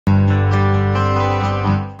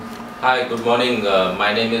Hi, good morning.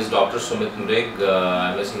 My name is Dr. Sumit Mrig.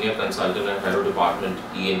 I'm a senior consultant and head of department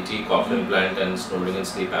ENT Cochlear Implant and Snoring and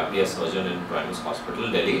Sleep Apnea Surgeon in Primus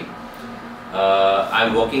Hospital, Delhi.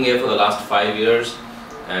 I'm working here for the last 5 years,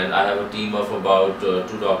 and I have a team of about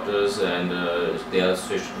 2 doctors, and they are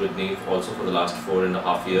associated with me also for the last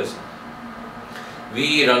 4.5 years.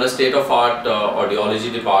 We run a state-of-art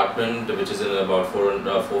audiology department, which is in about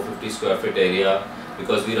 450 square feet area,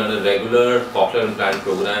 because we run a regular cochlear implant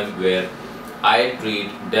program where I treat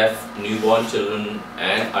deaf newborn children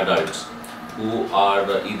and adults who are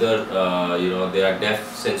either they are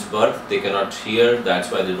deaf since birth, they cannot hear, that's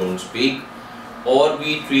why they don't speak, or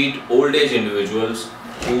we treat old age individuals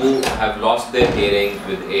who have lost their hearing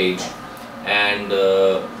with age, and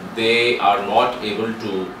they are not able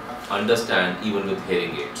to understand even with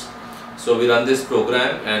hearing aids. So we run this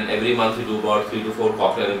program, and every month we do about 3 to 4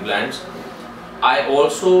 cochlear implants. I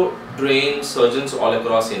also train surgeons all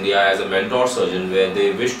across India as a mentor surgeon where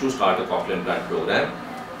they wish to start a cochlear implant program.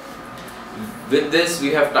 With this, we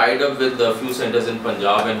have tied up with a few centers in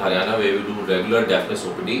Punjab and Haryana where we do regular deafness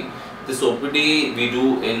OPD. This OPD we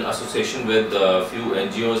do in association with a few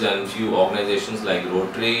NGOs and few organizations like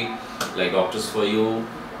Rotary, like Doctors for You,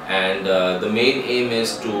 and the main aim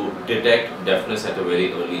is to detect deafness at a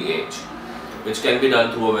very early age, which can be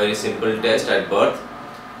done through a very simple test at birth.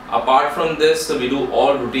 Apart from this, we do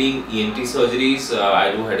all routine ENT surgeries.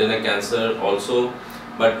 I do head and neck cancer also,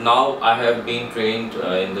 but now I have been trained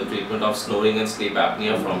in the treatment of snoring and sleep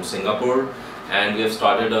apnea from Singapore, and we have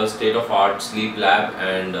started a state-of-art sleep lab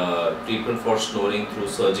and treatment for snoring through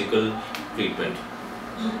surgical treatment.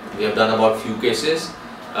 We have done about few cases.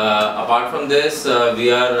 Apart from this,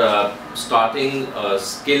 we are starting a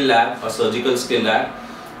skill lab, a surgical skill lab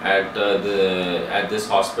at this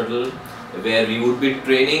hospital, where we would be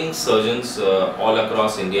training surgeons all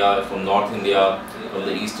across India, from North India, from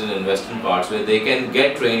the eastern and western parts, where they can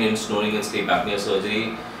get trained in snoring and sleep apnea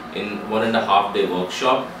surgery in 1.5-day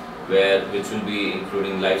workshop, which will be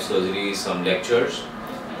including live surgeries, some lectures,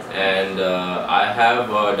 and I have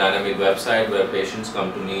a dynamic website where patients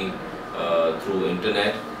come to me through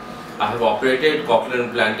internet. I have operated cochlear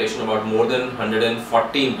implantation, about more than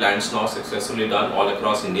 140 implants now successfully done all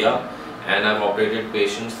across India, and I've operated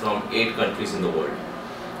patients from 8 countries in the world.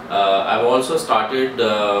 I've also started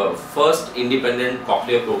the first independent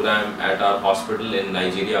cochlear program at our hospital in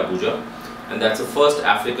Nigeria, Abuja, and that's the first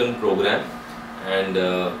African program, and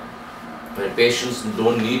when patients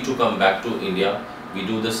don't need to come back to India, we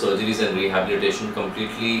do the surgeries and rehabilitation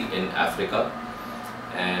completely in Africa.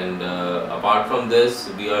 And apart from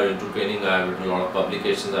this, we are into training. I have written a lot of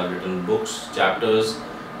publications, I have written books, chapters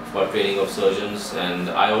for training of surgeons, and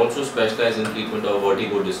I also specialize in treatment of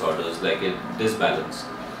vertigo disorders like a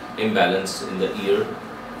imbalance in the ear,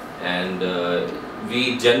 and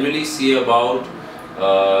we generally see about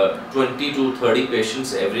 20 to 30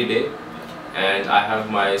 patients every day, and I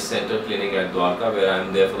have my center clinic at Dwarka where I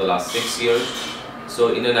am there for the last 6 years. So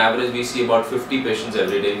in an average we see about 50 patients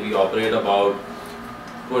every day. We operate about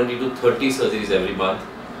 20 to 30 surgeries every month,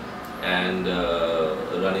 and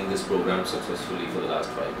running this program successfully for the last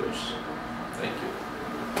 5 years. Thank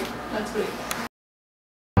you. That's great.